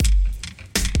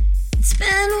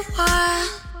a while.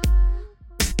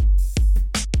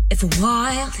 If a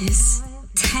while is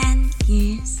 10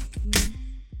 years,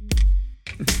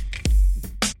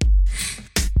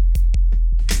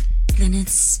 then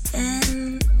it's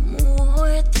been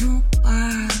more than a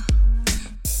while.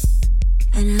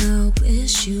 And I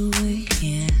wish you were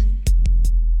here.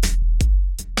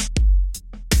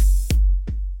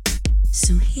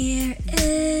 So here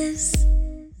is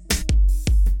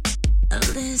a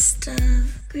list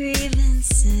of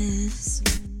grievances.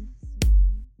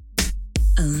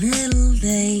 A little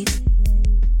late,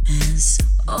 as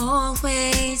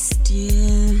always,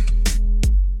 dear.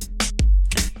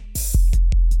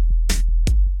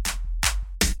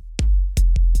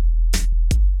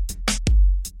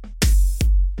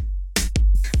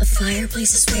 A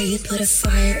fireplace is where you put a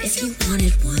fire if you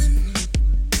wanted one.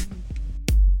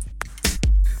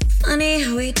 Funny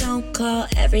how we don't call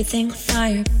everything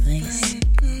fireplace.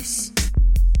 'Cause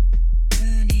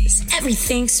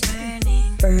everything's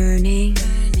burning.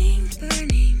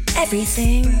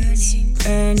 Everything's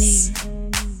burning.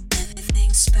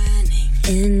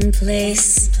 In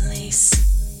place.